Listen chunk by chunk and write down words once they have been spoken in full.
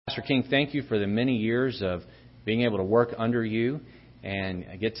Pastor King, thank you for the many years of being able to work under you and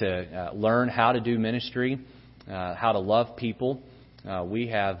get to learn how to do ministry, how to love people. We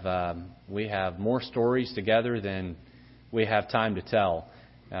have more stories together than we have time to tell.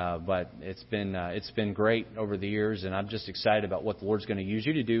 But it's been great over the years, and I'm just excited about what the Lord's going to use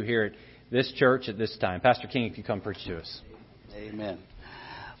you to do here at this church at this time. Pastor King, if you come preach to us. Amen.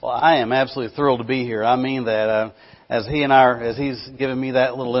 Well, I am absolutely thrilled to be here. I mean that. As he's given me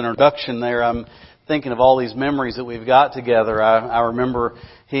that little introduction there, I'm thinking of all these memories that we've got together. I remember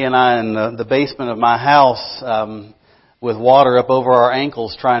he and I in the basement of my house with water up over our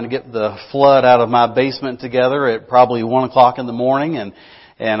ankles trying to get the flood out of my basement together at probably 1 o'clock in the morning.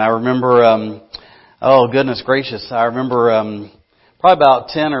 And I remember, oh goodness gracious, I remember probably about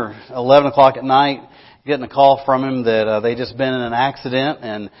 10 or 11 o'clock at night getting a call from him that they'd just been in an accident,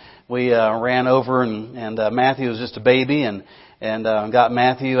 and we ran over and Matthew was just a baby and got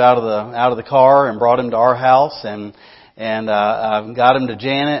Matthew out of the car and brought him to our house and got him to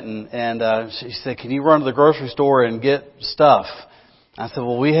Janet and she said, "Can you run to the grocery store and get stuff?" I said,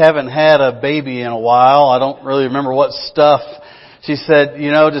 "Well, we haven't had a baby in a while. I don't really remember what stuff." She said,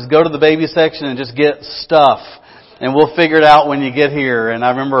 "Just go to the baby section and just get stuff and we'll figure it out when you get here." And I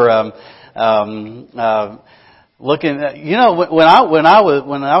remember looking at, when I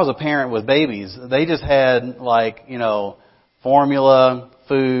was a parent with babies, they just had formula,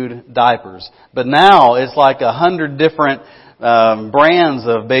 food, diapers. But now it's like 100 different brands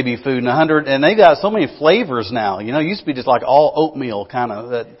of baby food and they got so many flavors now. It used to be just like all oatmeal kind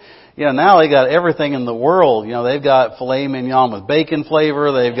of that. Now they got everything in the world. They've got filet mignon with bacon flavor.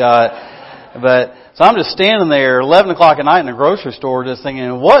 So I'm just standing there 11 o'clock at night in the grocery store just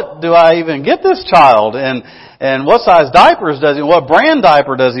thinking, what do I even get this child? And what size diapers does he, what brand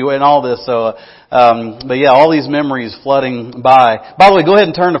diaper does he wear, and all this. So, but yeah, all these memories flooding by. By the way, go ahead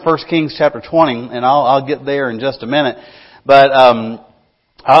and turn to 1 Kings chapter 20 and I'll get there in just a minute. But,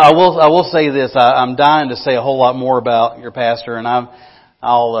 I will say this. I'm dying to say a whole lot more about your pastor, and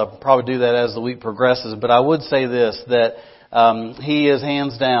I'll probably do that as the week progresses. But I would say this, that he is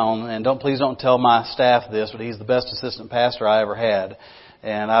hands down, and please don't tell my staff this, but he's the best assistant pastor I ever had.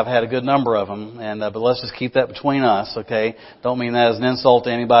 And I've had a good number of them, but let's just keep that between us, okay? Don't mean that as an insult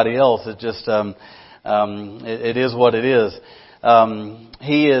to anybody else. It just, it is what it is.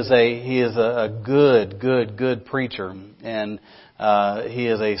 He is a good preacher, and he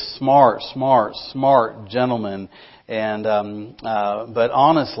is a smart gentleman. And but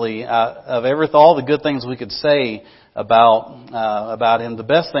honestly, of all the good things we could say about him, the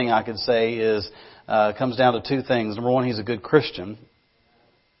best thing I could say is comes down to two things. Number one, he's a good Christian.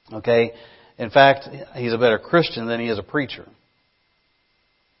 Okay, in fact, he's a better Christian than he is a preacher.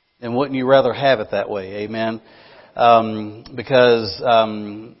 And wouldn't you rather have it that way? Amen. Because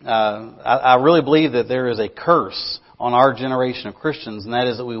I really believe that there is a curse on our generation of Christians, and that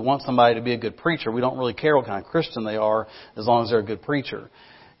is that we want somebody to be a good preacher. We don't really care what kind of Christian they are as long as they're a good preacher.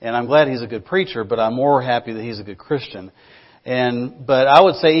 And I'm glad he's a good preacher, but I'm more happy that he's a good Christian. But I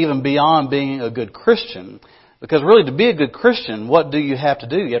would say even beyond being a good Christian, because really to be a good Christian, what do you have to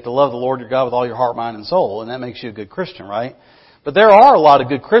do? You have to love the Lord your God with all your heart, mind, and soul, and that makes you a good Christian, right? But there are a lot of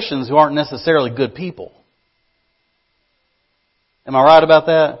good Christians who aren't necessarily good people. Am I right about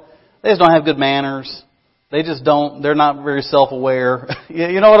that? They just don't have good manners. They're not very self-aware.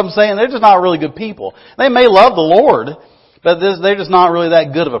 You know what I'm saying? They're just not really good people. They may love the Lord, but they're just not really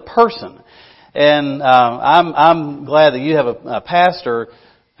that good of a person. And I'm glad that you have a pastor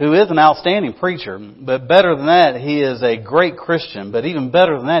who is an outstanding preacher, but better than that, he is a great Christian. But even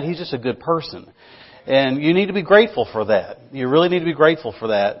better than that, he's just a good person. And you need to be grateful for that. You really need to be grateful for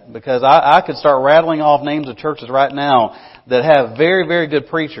that, because I could start rattling off names of churches right now that have very, very good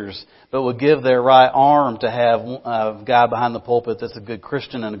preachers, but would give their right arm to have a guy behind the pulpit that's a good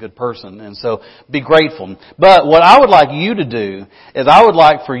Christian and a good person. And so be grateful. But what I would like you to do is I would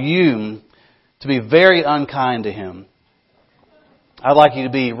like for you to be very unkind to him. I'd like you to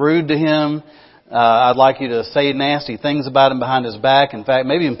be rude to him. I'd like you to say nasty things about him behind his back. In fact,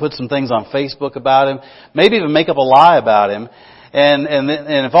 maybe even put some things on Facebook about him. Maybe even make up a lie about him. And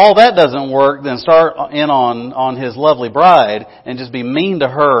if all that doesn't work, then start in on his lovely bride and just be mean to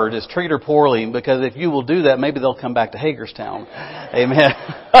her. Just treat her poorly, because if you will do that, maybe they'll come back to Hagerstown. Amen.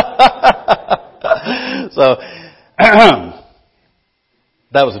 So,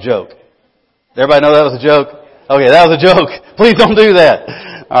 that was a joke. Everybody know that was a joke? Okay, that was a joke. Please don't do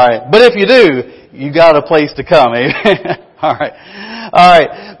that. All right. But if you do, you got a place to come. Amen. All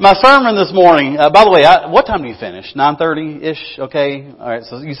right. My sermon this morning, by the way, what time do you finish? 9:30-ish? Okay. All right.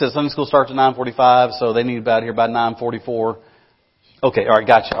 So you said Sunday school starts at 9:45, so they need to be out here by 9:44. Okay, all right,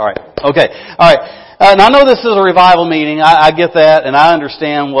 gotcha. All right, okay, all right. Now I know this is a revival meeting. I get that, and I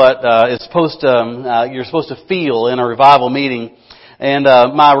understand what is supposed to you're supposed to feel in a revival meeting. And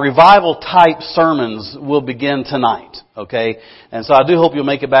my revival type sermons will begin tonight. Okay, and so I do hope you'll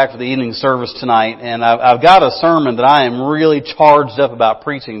make it back for the evening service tonight. And I've got a sermon that I am really charged up about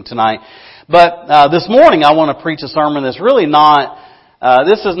preaching tonight. But this morning I want to preach a sermon that's really not.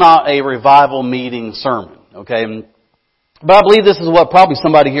 This is not a revival meeting sermon. Okay. But I believe this is what probably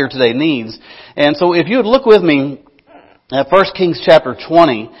somebody here today needs. And so if you would look with me at 1 Kings chapter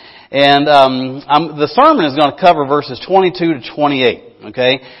 20, and the sermon is going to cover verses 22 to 28,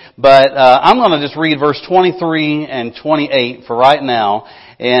 okay? But I'm going to just read verse 23 and 28 for right now,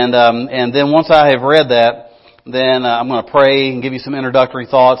 and then once I have read that, then I'm going to pray and give you some introductory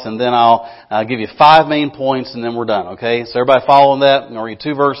thoughts, and then I'll give you 5 main points, and then we're done, okay? So everybody following that? I'm going to read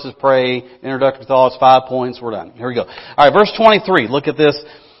 2 verses, pray, introductory thoughts, 5 points, we're done. Here we go. Alright, verse 23, look at this.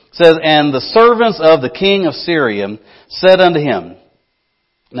 It says, "And the servants of the king of Syria said unto him,"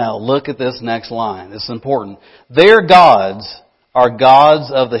 now look at this next line, this is important. "Their gods are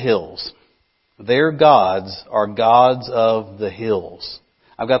gods of the hills." Their gods are gods of the hills.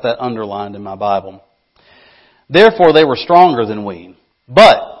 I've got that underlined in my Bible. "Therefore they were stronger than we.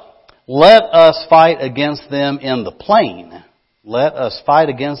 But let us fight against them in the plain. Let us fight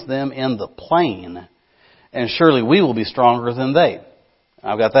against them in the plain. And surely we will be stronger than they."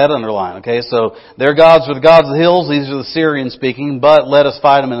 I've got that underlined. Okay, so their gods are the gods of the hills. These are the Syrians speaking. But let us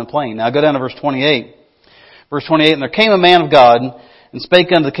fight them in the plain. Now go down to verse 28. Verse 28, "And there came a man of God and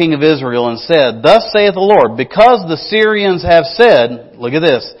spake unto the king of Israel and said, Thus saith the Lord, because the Syrians have said," look at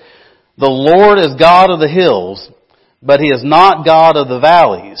this, "The Lord is God of the hills, but He is not God of the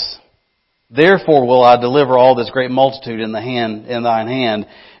valleys. Therefore will I deliver all this great multitude in thine hand,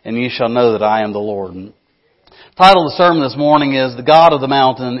 and ye shall know that I am the Lord." The title of the sermon this morning is "The God of the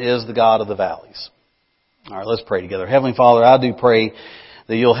Mountain is the God of the Valleys." All right, let's pray together. Heavenly Father, I do pray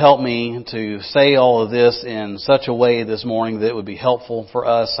that you'll help me to say all of this in such a way this morning that it would be helpful for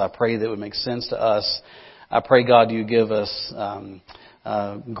us. I pray that it would make sense to us. I pray, God, you give us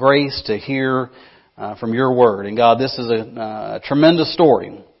grace to hear from your word. And God, this is a tremendous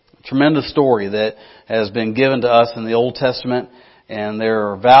story that has been given to us in the Old Testament, and there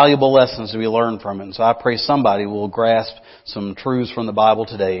are valuable lessons to be learned from it. And so I pray somebody will grasp some truths from the Bible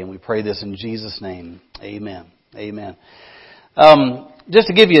today, and we pray this in Jesus' name. Amen. Amen. Just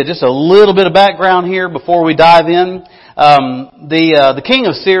to give you just a little bit of background here before we dive in, the king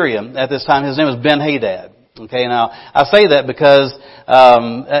of Syria at this time, his name was Ben-Hadad. Okay, now I say that because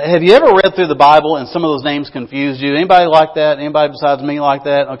have you ever read through the Bible and some of those names confused you? Anybody like that? Anybody besides me like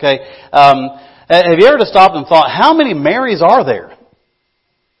that? Okay, have you ever just stopped and thought, how many Marys are there?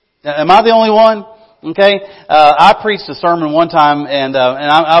 Am I the only one? Okay, I preached a sermon one time, and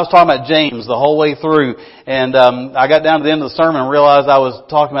I was talking about James the whole way through, and I got down to the end of the sermon and realized I was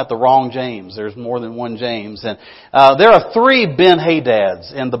talking about the wrong James. There's more than one James, and there are 3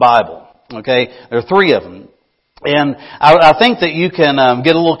 Ben-Hadads in the Bible. Okay, there are 3 of them. And I think that you can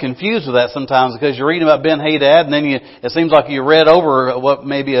get a little confused with that sometimes because you're reading about Ben-Hadad and then it seems like you read over what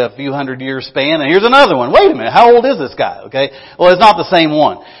maybe a few hundred years span, and here's another one. Wait a minute, how old is this guy? Okay, well, it's not the same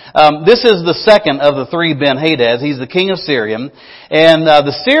one. This is the second of the 3 Ben-Hadads. He's the king of Syria, and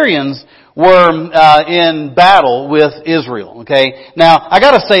the Syrians were in battle with Israel. Okay, now I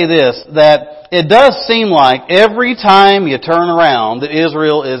got to say this, that it does seem like every time you turn around that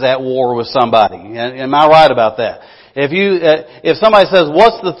Israel is at war with somebody. Am I right about that? If somebody says,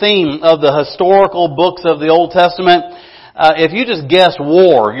 what's the theme of the historical books of the Old Testament? If you just guess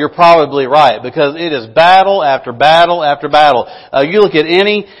war, you're probably right, because it is battle after battle after battle. You look at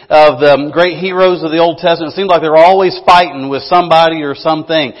any of the great heroes of the Old Testament, it seems like they're always fighting with somebody or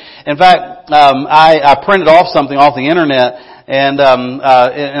something. In fact, I printed off something off the internet, and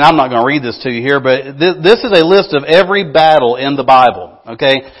I'm not going to read this to you here, but this is a list of every battle in the Bible.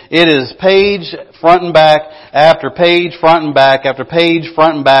 Okay, it is page front and back after page front and back after page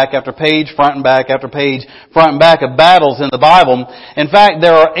front and back after page front and back after page front and back of battles in the Bible. In fact,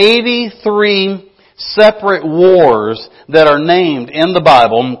 there are 83 separate wars that are named in the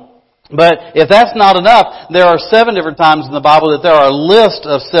Bible. But if that's not enough, there are 7 different times in the Bible that there are a list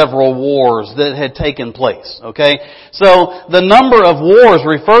of several wars that had taken place. Okay? So the number of wars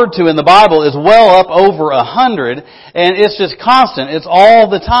referred to in the Bible is well up over 100, and it's just constant. It's all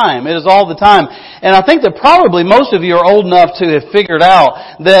the time. It is all the time. And I think that probably most of you are old enough to have figured out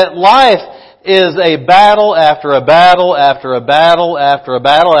that life is a battle after a battle after a battle after a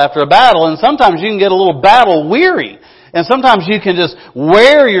battle after a battle, and sometimes you can get a little battle weary. And sometimes you can just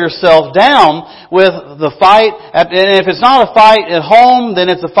wear yourself down with the fight. And if it's not a fight at home, then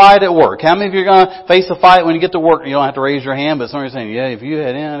it's a fight at work. How many of you are going to face a fight when you get to work? You don't have to raise your hand, but somebody's saying, yeah, if you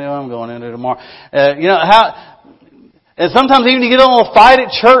head in, I'm going in there tomorrow. And sometimes even you get in a little fight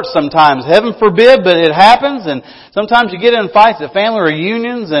at church sometimes. Heaven forbid, but it happens. And sometimes you get in fights at family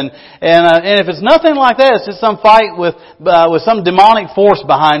reunions. And if it's nothing like that, it's just some fight with some demonic force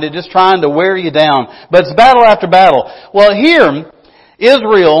behind it, just trying to wear you down. But it's battle after battle. Well, here,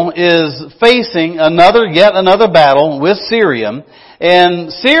 Israel is facing yet another battle with Syria.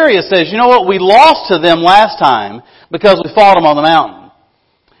 And Syria says, you know what, we lost to them last time because we fought them on the mountain.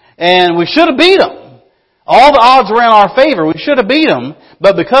 And we should have beat them. All the odds were in our favor. We should have beat them,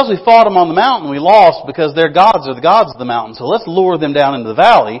 but because we fought them on the mountain, we lost because their gods are the gods of the mountain. So let's lure them down into the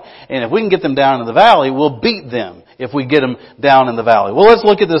valley, and if we can get them down into the valley, we'll beat them if we get them down in the valley. Well, let's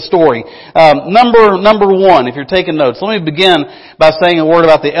look at this story. Number one, if you're taking notes, let me begin by saying a word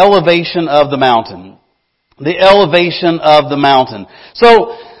about the elevation of the mountain. The elevation of the mountain.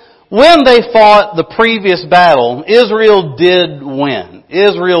 So, when they fought the previous battle, Israel did win.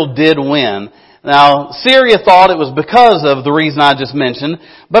 Israel did win. Now, Syria thought it was because of the reason I just mentioned,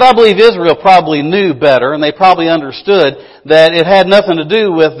 but I believe Israel probably knew better, and they probably understood that it had nothing to do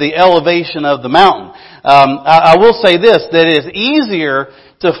with the elevation of the mountain. I will say this, that it is easier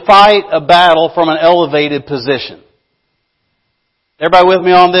to fight a battle from an elevated position. Everybody with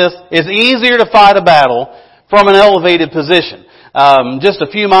me on this? It's easier to fight a battle from an elevated position. Just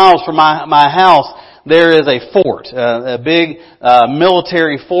a few miles from my house, there is a fort, a big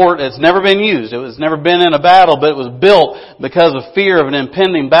military fort. It's never been used. It was never been in a battle, but it was built because of fear of an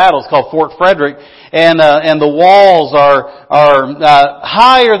impending battle. It's called Fort Frederick, and the walls are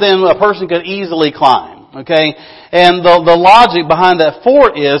higher than a person could easily climb. Okay, and the logic behind that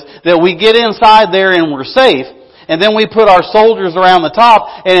fort is that we get inside there and we're safe. And then we put our soldiers around the top,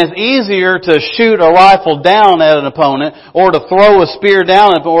 and it's easier to shoot a rifle down at an opponent, or to throw a spear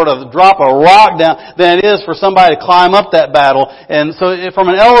down, or to drop a rock down, than it is for somebody to climb up that battle. And so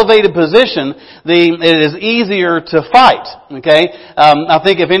from an elevated position, it is easier to fight. Okay? I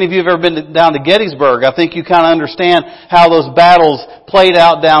think if any of you have ever been down to Gettysburg, I think you kind of understand how those battles played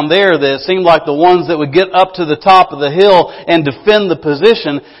out down there, that it seemed like the ones that would get up to the top of the hill and defend the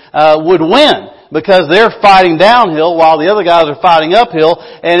position would win. Because they're fighting downhill while the other guys are fighting uphill,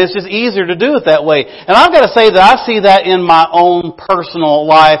 and it's just easier to do it that way. And I've got to say that I see that in my own personal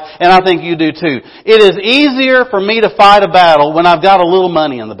life, and I think you do too. It is easier for me to fight a battle when I've got a little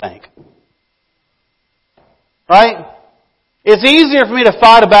money in the bank. Right? It's easier for me to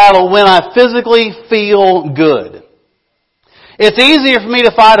fight a battle when I physically feel good. It's easier for me to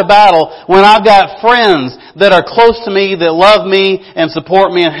fight a battle when I've got friends that are close to me, that love me and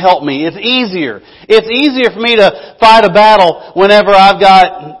support me and help me. It's easier. It's easier for me to fight a battle whenever I've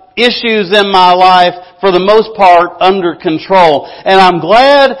got issues in my life, for the most part, under control. And I'm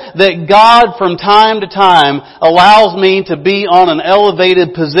glad that God from time to time allows me to be on an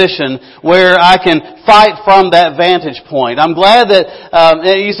elevated position where I can fight from that vantage point. I'm glad that,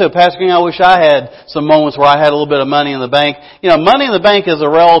 you said, Pastor King, I wish I had some moments where I had a little bit of money in the bank. You know, money in the bank is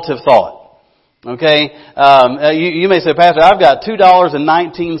a relative thought. Okay? You may say, Pastor, I've got $2.19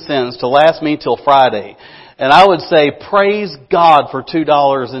 to last me till Friday. And I would say, praise God for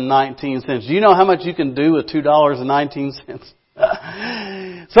 $2.19. Do you know how much you can do with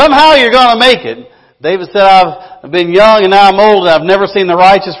 $2.19? Somehow you're going to make it. David said, I've been young and now I'm old and I've never seen the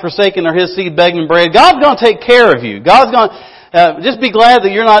righteous forsaken or his seed begging bread. God's going to take care of you. God's going to, just be glad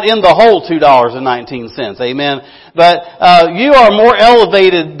that you're not in the whole $2.19. Amen. But, you are more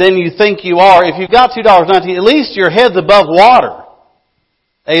elevated than you think you are. If you've got $2.19, at least your head's above water.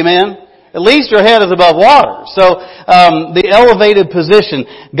 Amen. At least your head is above water. So, the elevated position.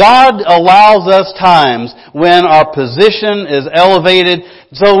 God allows us times when our position is elevated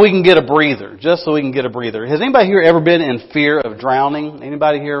so we can get a breather. Just so we can get a breather. Has anybody here ever been in fear of drowning?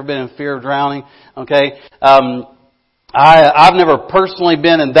 Anybody here ever been in fear of drowning? Okay. I've never personally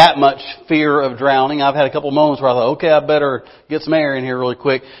been in that much fear of drowning. I've had a couple moments where I thought, okay, I better get some air in here really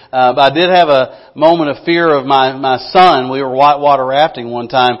quick. But I did have a moment of fear of my son. We were whitewater rafting one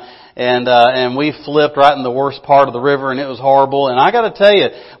time. And we flipped right in the worst part of the river, and it was horrible. And I got to tell you,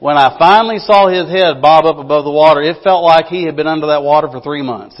 when I finally saw his head bob up above the water, it felt like he had been under that water for 3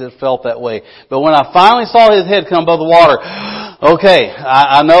 months. It felt that way. But when I finally saw his head come above the water, okay,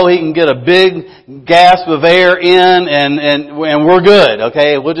 I know he can get a big gasp of air in, and we're good.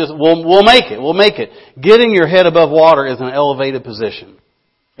 Okay, we'll make it. We'll make it. Getting your head above water is an elevated position.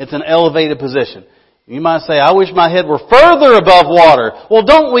 It's an elevated position. You might say, I wish my head were further above water. Well,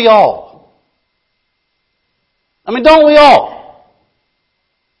 don't we all? I mean, don't we all?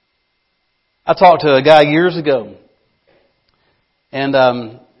 I talked to a guy years ago,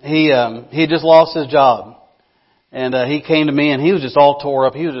 and he had just lost his job. And he came to me, and he was just all tore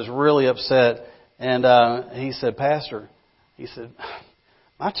up. He was just really upset. And he said, Pastor, he said,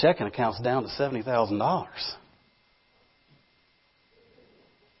 my checking account's down to $70,000.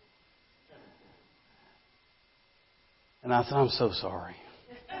 And I said, I'm so sorry.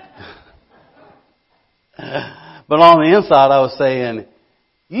 But on the inside, I was saying,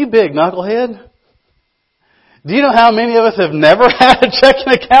 you big knucklehead. Do you know how many of us have never had a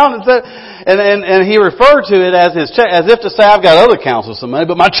checking account? And he referred to it as his check, as if to say, I've got other accounts with some money,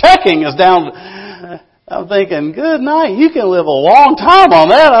 but my checking is down. I'm thinking, good night. You can live a long time on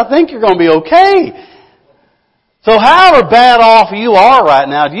that. I think you're going to be okay. So however bad off you are right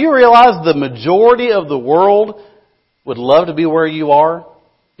now, do you realize the majority of the world would love to be where you are?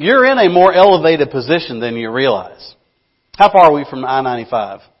 You're in a more elevated position than you realize. How far are we from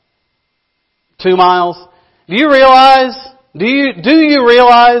I-95? 2 miles? Do you realize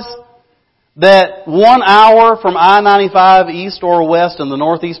that 1 hour from I-95 east or west in the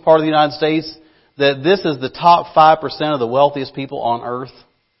northeast part of the United States, that this is the top 5% of the wealthiest people on earth?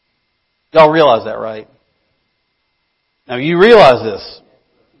 Y'all realize that, right? Now you realize this,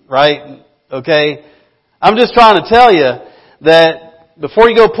 right? Okay? I'm just trying to tell you that before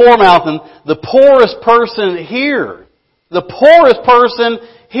you go poor mouthing, the poorest person here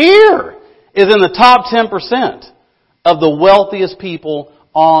is in the top 10% of the wealthiest people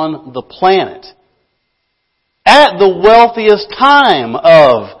on the planet. At the wealthiest time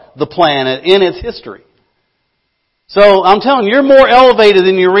of the planet in its history. So I'm telling you, you're more elevated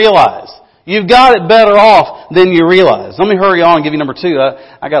than you realize. You've got it better off than you realize. Let me hurry on and give you number 2.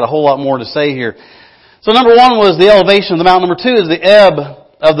 I got a whole lot more to say here. So number 1 was the elevation of the mountain. Number 2 is the ebb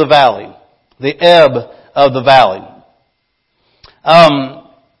of the valley. The ebb of the valley.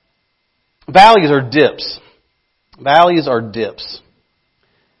 Valleys are dips. Valleys are dips.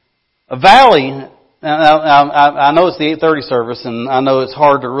 A valley, I know it's the 8:30 service, and I know it's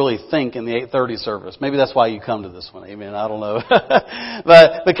hard to really think in the 8:30 service. Maybe that's why you come to this one. Amen. I don't know.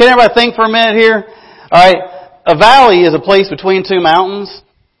 but can everybody think for a minute here? All right. A valley is a place between 2 mountains.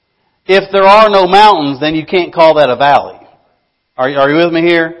 If there are no mountains, then you can't call that a valley. Are you with me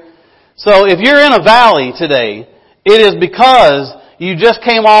here? So if you're in a valley today, it is because you just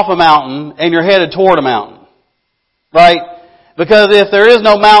came off a mountain and you're headed toward a mountain. Right? Because if there is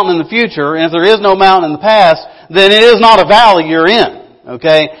no mountain in the future, and if there is no mountain in the past, then it is not a valley you're in.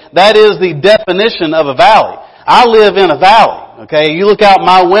 Okay? That is the definition of a valley. I live in a valley. Okay? You look out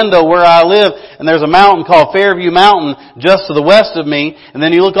my window where I live, and there's a mountain called Fairview Mountain just to the west of me, and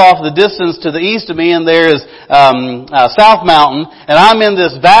then you look off the distance to the east of me, and there's South Mountain, and I'm in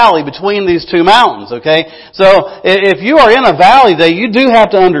this valley between these 2 mountains. Okay? So if you are in a valley today, you do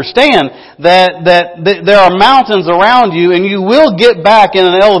have to understand that there are mountains around you, and you will get back in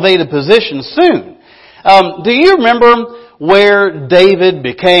an elevated position soon. Do you remember where David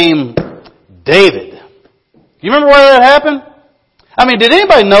became David? Do you remember where that happened? I mean, did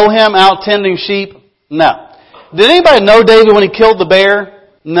anybody know him out tending sheep? No. Did anybody know David when he killed the bear?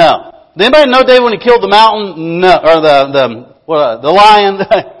 No. Did anybody know David when he killed the mountain? No. Or the lion?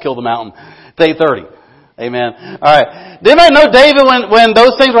 Killed the mountain. It's 8:30. Amen. Alright. Did anybody know David when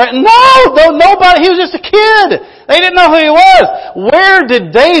those things were happening? No, nobody. He was just a kid. They didn't know who he was. Where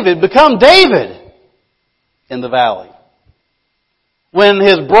did David become David? In the valley. When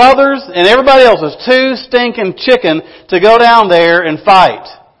his brothers and everybody else was too stinking chicken to go down there and fight.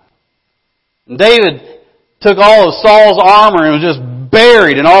 And David took all of Saul's armor and was just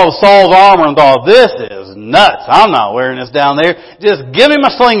buried in all of Saul's armor and thought, this is nuts. I'm not wearing this down there. Just give me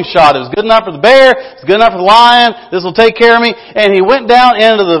my slingshot. It was good enough for the bear. It's good enough for the lion. This will take care of me. And he went down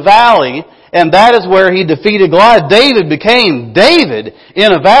into the valley, and that is where he defeated Goliath. David became David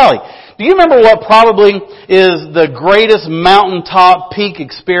in a valley. Do you remember what probably is the greatest mountaintop peak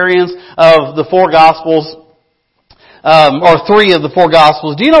experience of the 4 Gospels? Or 3 of the 4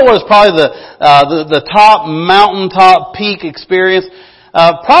 Gospels. Do you know what is probably the top mountaintop peak experience?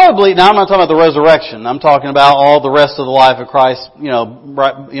 Probably, now I'm not talking about the resurrection. I'm talking about all the rest of the life of Christ,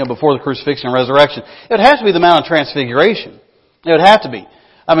 before the crucifixion and resurrection. It would have to be the Mount of Transfiguration. It would have to be.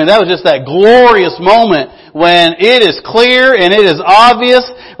 I mean, that was just that glorious moment when it is clear and it is obvious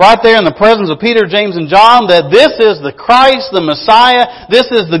right there in the presence of Peter, James, and John that this is the Christ, the Messiah. This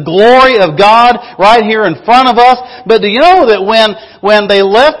is the glory of God right here in front of us. But do you know that when they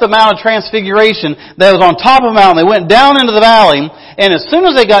left the Mount of Transfiguration, that was on top of the mountain, they went down into the valley, and as soon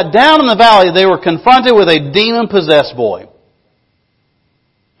as they got down in the valley, they were confronted with a demon-possessed boy.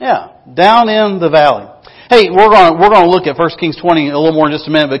 Yeah, down in the valley. Hey, we're going to look at 1 Kings 20 a little more in just a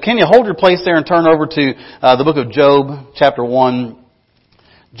minute, but can you hold your place there and turn over to the book of Job, chapter 1.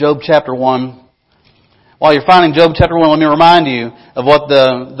 Job chapter 1. While you're finding Job chapter 1, let me remind you of what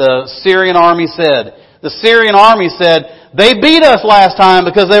the Syrian army said. The Syrian army said, they beat us last time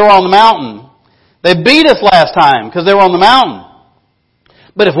because they were on the mountain. They beat us last time because they were on the mountain.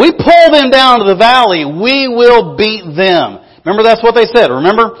 But if we pull them down to the valley, we will beat them. Remember, that's what they said.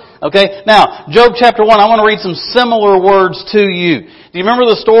 Remember? Okay. Now, Job chapter 1, I want to read some similar words to you. Do you remember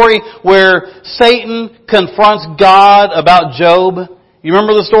the story where Satan confronts God about Job? You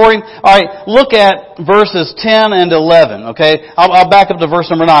remember the story? Alright, look at verses 10 and 11, okay? I'll back up to verse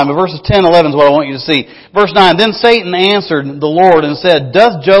number 9, but verses 10 and 11 is what I want you to see. Verse 9, then Satan answered the Lord and said,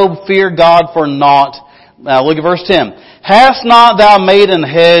 doth Job fear God for naught? Now look at verse 10. Hast not thou made an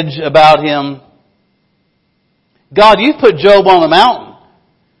hedge about him? God, you've put Job on the mountain.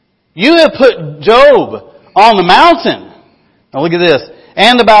 You have put Job on the mountain. Now look at this.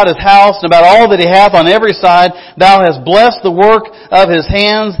 And about his house, and about all that he hath on every side, thou hast blessed the work of his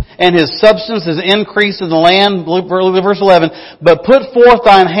hands, and his substance is increased in the land. Look at verse 11. But put forth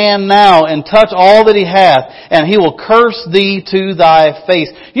thine hand now, and touch all that he hath, and he will curse thee to thy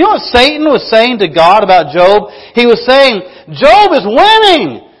face. You know what Satan was saying to God about Job? He was saying, Job is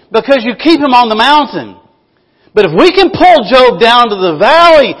winning, because you keep him on the mountain. But if we can pull Job down to the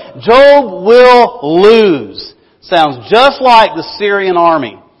valley, Job will lose. Sounds just like the Syrian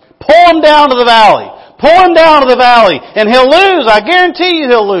army. Pull him down to the valley. Pull him down to the valley. And he'll lose. I guarantee you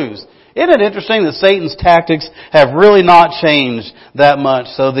he'll lose. Isn't it interesting that Satan's tactics have really not changed that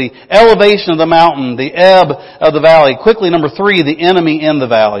much? So the elevation of the mountain, the ebb of the valley. Quickly, number 3, the enemy in the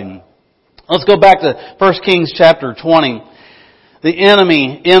valley. Let's go back to 1 Kings chapter 20. The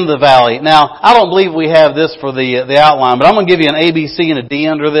enemy in the valley. Now, I don't believe we have this for the outline, but I'm going to give you an A, B, C, and a D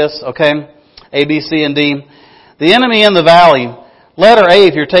under this, okay? A, B, C, and D. The enemy in the valley, letter A,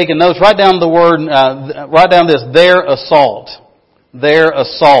 if you're taking notes, write down this, their assault. Their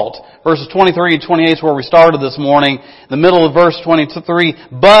assault. Verses 23 and 28 is where we started this morning. The middle of verse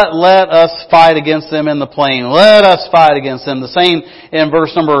 23, but let us fight against them in the plain. Let us fight against them. The same in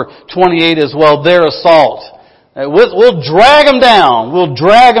verse number 28 as well, their assault. We'll drag them down. We'll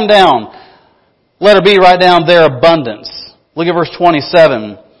drag them down. Letter B, write down their abundance. Look at verse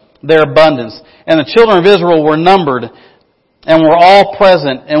 27. Their abundance. And the children of Israel were numbered and were all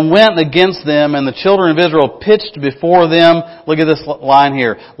present and went against them, and the children of Israel pitched before them. Look at this line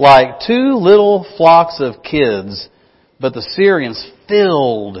here. Like 2 little flocks of kids, but the Syrians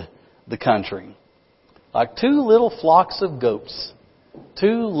filled the country. Like 2 little flocks of goats.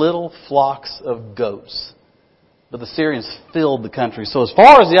 2 little flocks of goats. But the Syrians filled the country. So as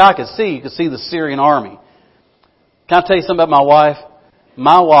far as the eye could see, you could see the Syrian army. Can I tell you something about my wife?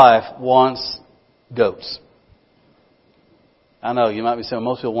 My wife wants goats. I know you might be saying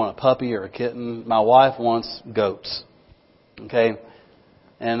most people want a puppy or a kitten. My wife wants goats. Okay?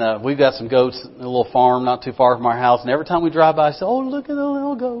 And we've got some goats in a little farm not too far from our house. And every time we drive by, I say, oh, look at the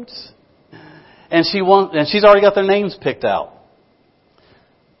little goats. And she's already got their names picked out.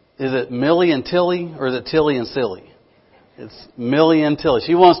 Is it Millie and Tilly, or is it Tilly and Silly? It's Millie and Tilly.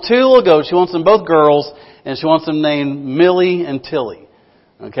 She wants 2 little goats. She wants them both girls, and she wants them named Millie and Tilly.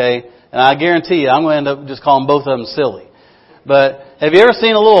 Okay? And I guarantee you, I'm going to end up just calling both of them Silly. But have you ever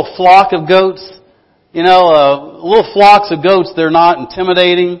seen a little flock of goats? You know, little flocks of goats, they're not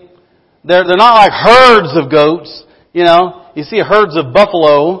intimidating. They're not like herds of goats. You know, you see herds of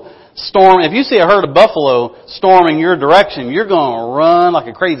buffalo storm. If you see a herd of buffalo storming your direction, you're going to run like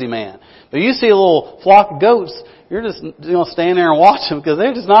a crazy man. But you see a little flock of goats, you're just going to stand there and watch them because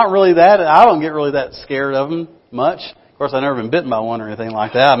they're just not really that. I don't get really that scared of them much. Of course, I've never been bitten by one or anything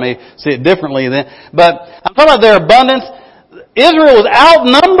like that. I may see it differently then. But I'm talking about their abundance. Israel was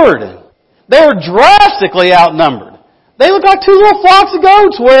outnumbered. They were drastically outnumbered. They look like 2 little flocks of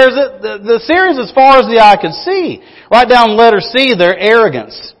goats, whereas the Syrians, as far as the eye could see. Write down letter C, their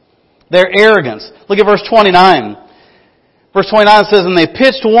arrogance. Their arrogance. Look at verse 29. Verse 29 says, and they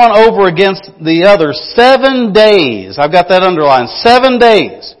pitched one over against the other 7 days. I've got that underlined. 7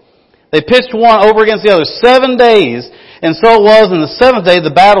 days. They pitched one over against the other 7 days. And so it was, in the 7th day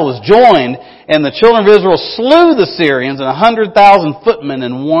the battle was joined, and the children of Israel slew the Syrians and 100,000 footmen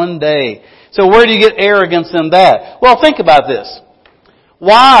in 1 day. So where do you get arrogance in that? Well, think about this.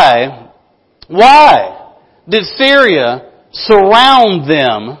 Why did Syria surround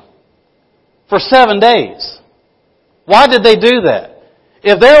them for 7 days? Why did they do that?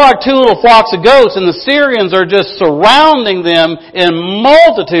 If they're like 2 little flocks of goats and the Syrians are just surrounding them in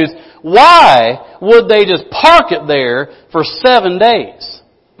multitudes, why would they just park it there for 7 days?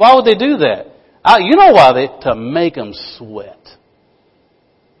 Why would they do that? You know why? To make them sweat.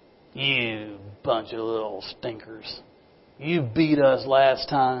 You bunch of little stinkers. You beat us last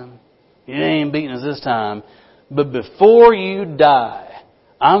time. You ain't beating us this time. But before you die,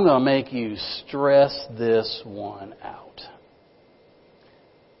 I'm going to make you stress this one out.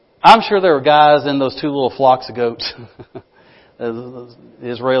 I'm sure there were guys in those 2 little flocks of goats, the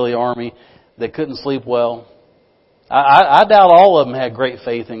Israeli army, that couldn't sleep well. I doubt all of them had great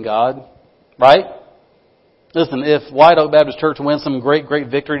faith in God. Right? Listen, if White Oak Baptist Church wins some great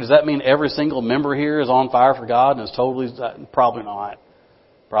victory, does that mean every single member here is on fire for God and is totally... Probably not.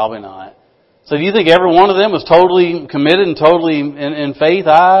 Probably not. So do you think every one of them was totally committed and totally in faith?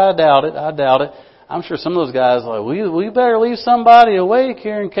 I doubt it. I doubt it. I'm sure some of those guys are like, we better leave somebody awake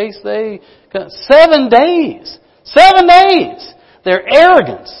here in case they... 7 days! 7 days! Their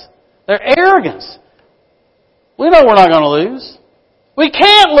arrogance. Their arrogance. We know we're not going to lose. We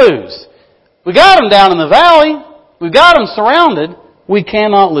can't lose. We got them down in the valley. We've got them surrounded. We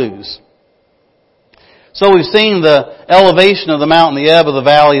cannot lose. So we've seen the elevation of the mountain, the ebb of the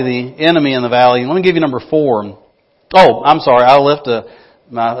valley, the enemy in the valley. Let me give you number 4. Oh, I'm sorry. I left a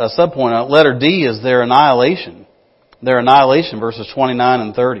subpoint out. Letter D is their annihilation. Their annihilation, verses 29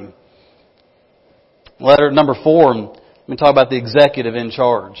 and 30. Letter number 4, let me talk about the executive in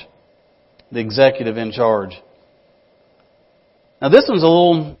charge. The executive in charge. Now this one's a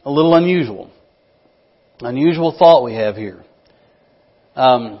little unusual. Unusual thought we have here.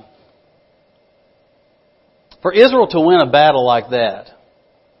 For Israel to win a battle like that, I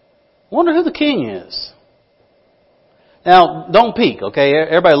wonder who the king is. Now, don't peek, okay?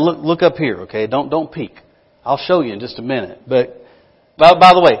 Everybody look up here, okay? Don't peek. I'll show you in just a minute. But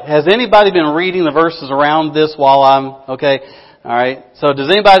by the way, has anybody been reading the verses around this while I'm okay? All right. So does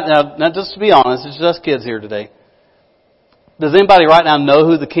anybody now just to be honest, it's just kids here today. Does anybody right now know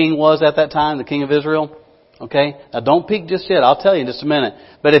who the king was at that time, the king of Israel? Okay? Now don't peek just yet. I'll tell you in just a minute.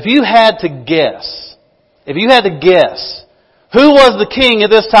 But if you had to guess, who was the king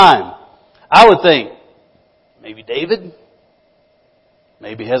at this time? I would think maybe David,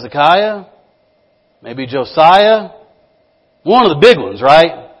 maybe Hezekiah, maybe Josiah. One of the big ones,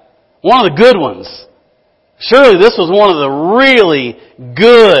 right? One of the good ones. Surely this was one of the really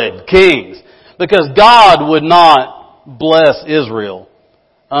good kings. Because God would not bless Israel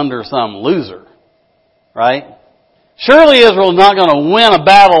under some loser. Right? Surely Israel is not going to win a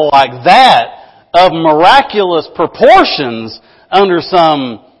battle like that of miraculous proportions under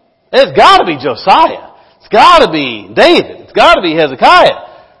some... It's got to be Josiah. It's got to be David. It's got to be Hezekiah.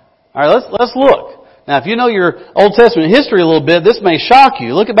 All right, let's look. Now, if you know your Old Testament history a little bit, this may shock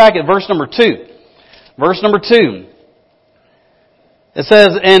you. Look back at verse number 2. Verse number 2. It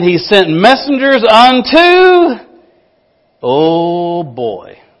says, and he sent messengers unto... Oh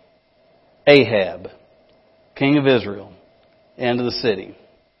boy. Ahab, king of Israel, into the city.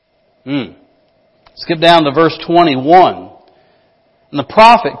 Skip down to verse 21. And the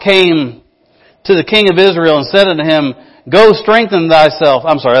prophet came to the king of Israel and said unto him, go strengthen thyself.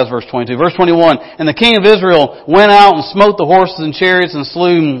 I'm sorry, that's verse 22. Verse 21. And the king of Israel went out and smote the horses and chariots and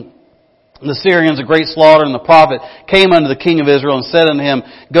slew the Syrians a great slaughter. And the prophet came unto the king of Israel and said unto him,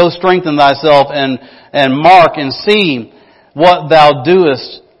 go strengthen thyself and mark and see what thou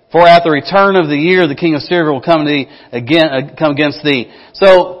doest. For at the return of the year, the king of Syria will come against thee.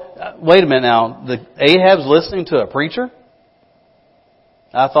 So, wait a minute now. Ahab's listening to a preacher?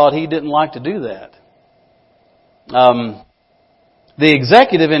 I thought he didn't like to do that. The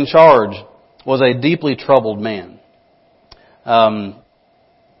executive in charge was a deeply troubled man. A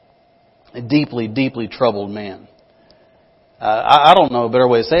deeply, deeply troubled man. I don't know a better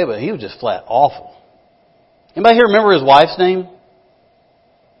way to say it, but he was just flat awful. Anybody here remember his wife's name?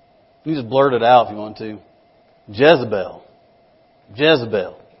 You just blurt it out if you want to. Jezebel.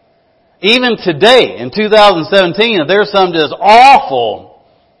 Jezebel. Even today, in 2017, if there's some just awful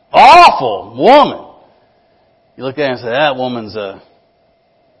woman, you look at her and say, that woman's a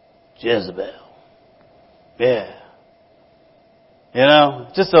Jezebel. Yeah. You know,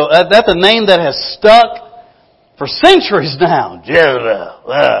 just so that's a name that has stuck for centuries now.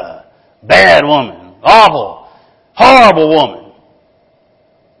 Jezebel. Bad woman. Awful. Horrible woman.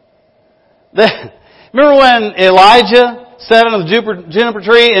 Remember when Elijah sat under the juniper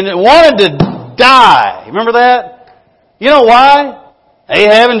tree and wanted to die? Remember that? You know why?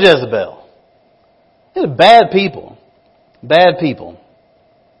 Ahab and Jezebel. They're bad people. Bad people.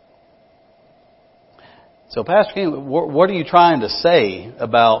 So Pastor King, what are you trying to say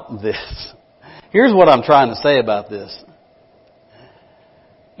about this? Here's what I'm trying to say about this.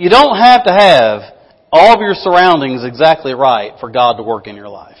 You don't have to have all of your surroundings exactly right for God to work in your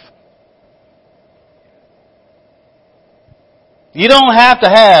life. You don't have to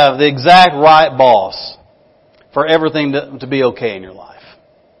have the exact right boss for everything to be okay in your life.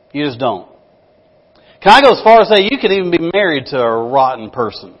 You just don't. Can I go as far as say you could even be married to a rotten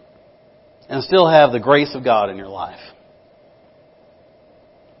person and still have the grace of God in your life?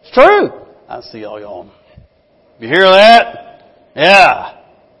 It's true. I see all y'all. You hear that? Yeah.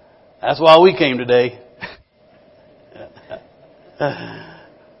 That's why we came today. Can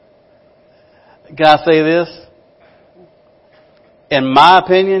I say this? In my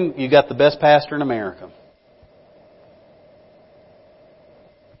opinion, you got the best pastor in America.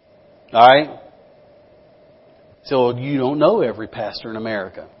 All right? So you don't know every pastor in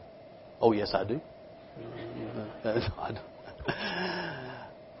America. Oh, yes, I do.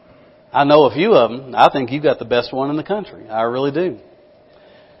 I know a few of them. I think you got the best one in the country. I really do.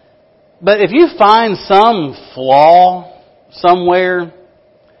 But if you find some flaw somewhere,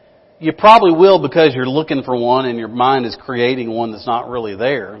 you probably will because you're looking for one and your mind is creating one that's not really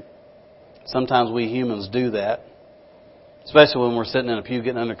there. Sometimes we humans do that. Especially when we're sitting in a pew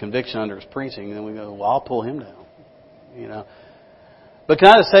getting under conviction under his preaching. And then we go, well, I'll pull him down. You know. But can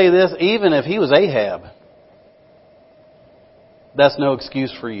I just say this? Even if he was Ahab, that's no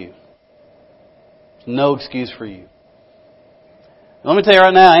excuse for you. No excuse for you. Let me tell you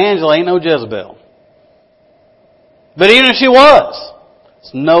right now, Angela ain't no Jezebel. But even if she was,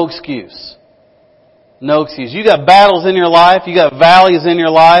 it's no excuse. No excuse. You got battles in your life. You got valleys in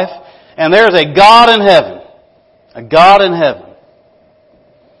your life. And there's a God in heaven. A God in heaven.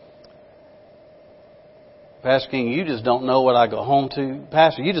 Pastor King, you just don't know what I go home to.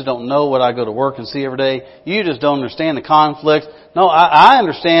 Pastor, you just don't know what I go to work and see every day. You just don't understand the conflict. No, I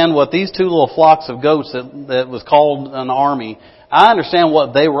understand what these two little flocks of goats that was called an army, I understand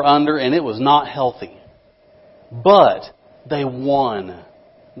what they were under, and it was not healthy. But they won.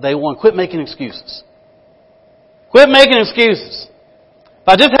 They won. Quit making excuses. Quit making excuses. If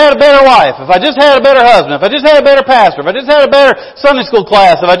I just had a better wife, if I just had a better husband, if I just had a better pastor, if I just had a better Sunday school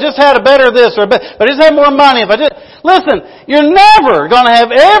class, if I just had a better this, or if I just had more money, listen, you're never going to have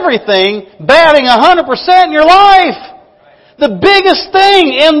everything batting 100% in your life. The biggest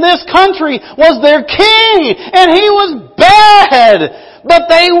thing in this country was their king, and he was bad, but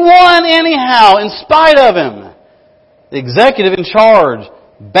they won anyhow in spite of him. The executive in charge,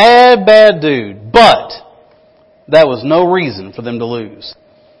 bad dude, but that was no reason for them to lose.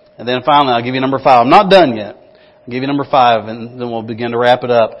 And then finally, I'll give you number 5. I'm not done yet. I'll give you number 5, and then we'll begin to wrap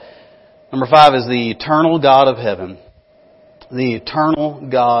it up. Number 5 is the eternal God of heaven. The eternal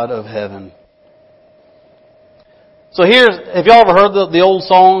God of heaven. So have y'all ever heard the old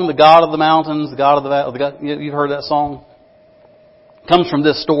song, the God of the mountains, the God of the valley? You've heard that song? It comes from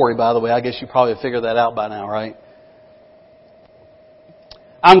this story, by the way. I guess you probably figured that out by now, right?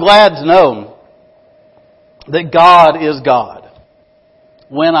 I'm glad to know that God is God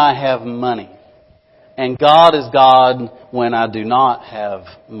when I have money. And God is God when I do not have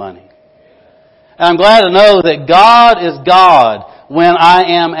money. And I'm glad to know that God is God when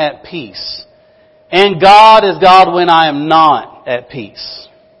I am at peace. And God is God when I am not at peace.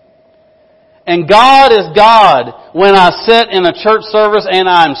 And God is God when I sit in a church service and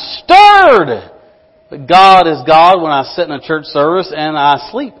I'm stirred. But God is God when I sit in a church service and I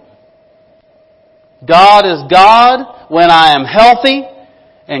sleep. God is God when I am healthy,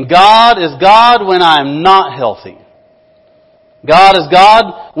 and God is God when I am not healthy. God is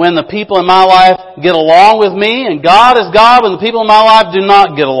God when the people in my life get along with me, and God is God when the people in my life do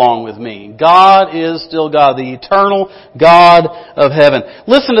not get along with me. God is still God, the eternal God of heaven.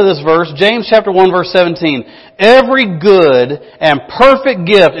 Listen to this verse, James chapter 1 verse 17. Every good and perfect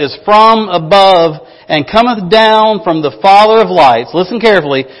gift is from above and cometh down from the Father of lights. Listen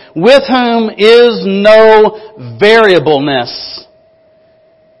carefully. With whom is no variableness,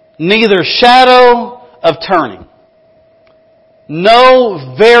 neither shadow of turning.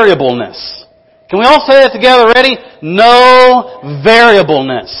 No variableness. Can we all say that together? Ready? No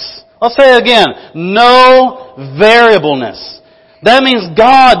variableness. Let's say it again. No variableness. That means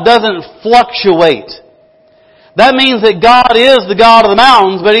God doesn't fluctuate. That means that God is the God of the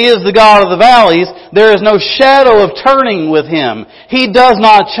mountains, but He is the God of the valleys. There is no shadow of turning with Him. He does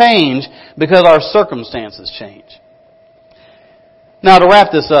not change because our circumstances change. Now to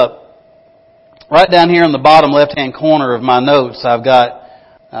wrap this up, right down here in the bottom left-hand corner of my notes, I've got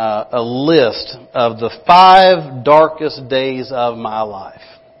a list of the 5 darkest days of my life.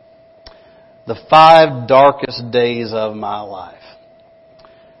 The 5 darkest days of my life.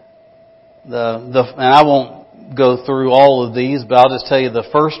 And I won't go through all of these, but I'll just tell you the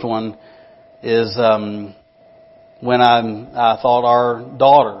first one is when I thought our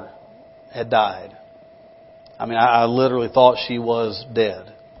daughter had died. I mean, I literally thought she was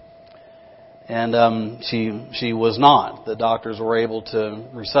dead. And she was not. The doctors were able to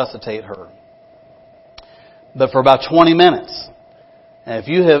resuscitate her. But for about 20 minutes, and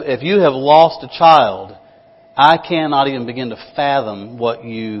if you have lost a child, I cannot even begin to fathom what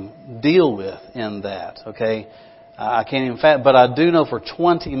you deal with in that. Okay, I can't even fathom. But I do know for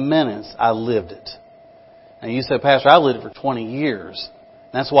 20 minutes I lived it. And you say, Pastor, I lived it for 20 years.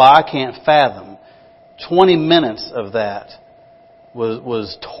 That's why I can't fathom. 20 minutes of that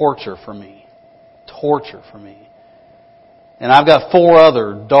was torture for me. Torture for me. And I've got 4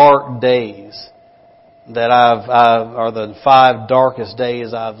 other dark days that are the 5 darkest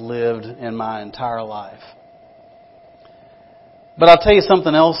days I've lived in my entire life. But I'll tell you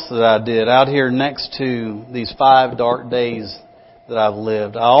something else that I did out here next to these 5 dark days that I've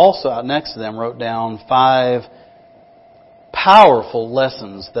lived. I also, next to them, wrote down 5 powerful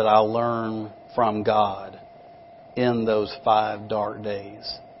lessons that I learned from God in those 5 dark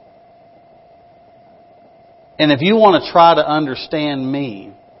days. And if you want to try to understand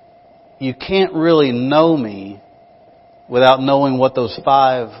me, you can't really know me without knowing what those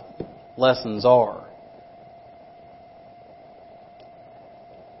 5 lessons are.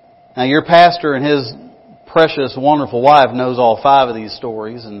 Now, your pastor and his precious, wonderful wife knows all 5 of these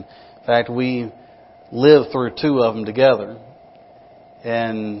stories. And in fact, we lived through 2 of them together.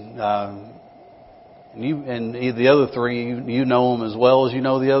 And the other 3, you know them as well as you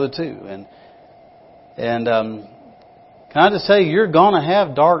know the other 2. And can I just say, you're going to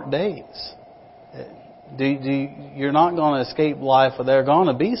have dark days. You're not going to escape life. There are going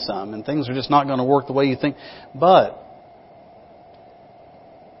to be some, and things are just not going to work the way you think. But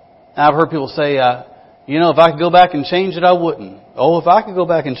I've heard people say, if I could go back and change it, I wouldn't. Oh, if I could go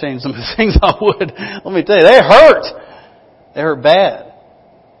back and change some of the things, I would. Let me tell you, they hurt. They hurt bad.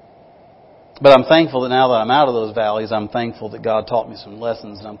 But I'm thankful that now that I'm out of those valleys, I'm thankful that God taught me some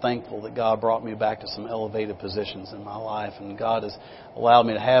lessons, and I'm thankful that God brought me back to some elevated positions in my life, and God has allowed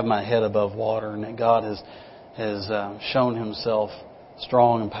me to have my head above water, and that God has shown Himself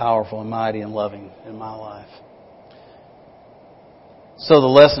strong and powerful and mighty and loving in my life. So the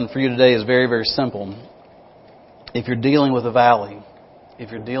lesson for you today is very, very simple. If you're dealing with a valley,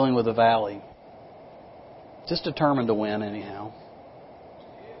 just determine to win anyhow.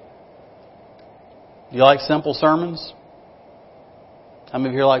 Do you like simple sermons? How many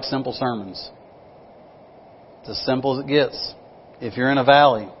of you here like simple sermons? It's as simple as it gets. If you're in a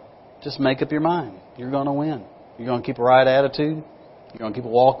valley, just make up your mind. You're going to win. You're going to keep a right attitude. You're going to keep a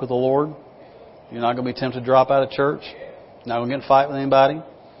walk with the Lord. You're not going to be tempted to drop out of church. You're not going to get in a fight with anybody.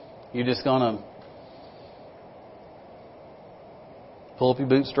 You're just going to pull up your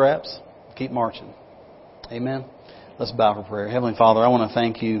bootstraps, keep marching. Amen. Let's bow for prayer. Heavenly Father, I want to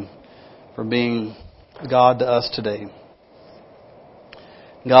thank You for being God to us today.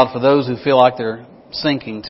 God, for those who feel like they're sinking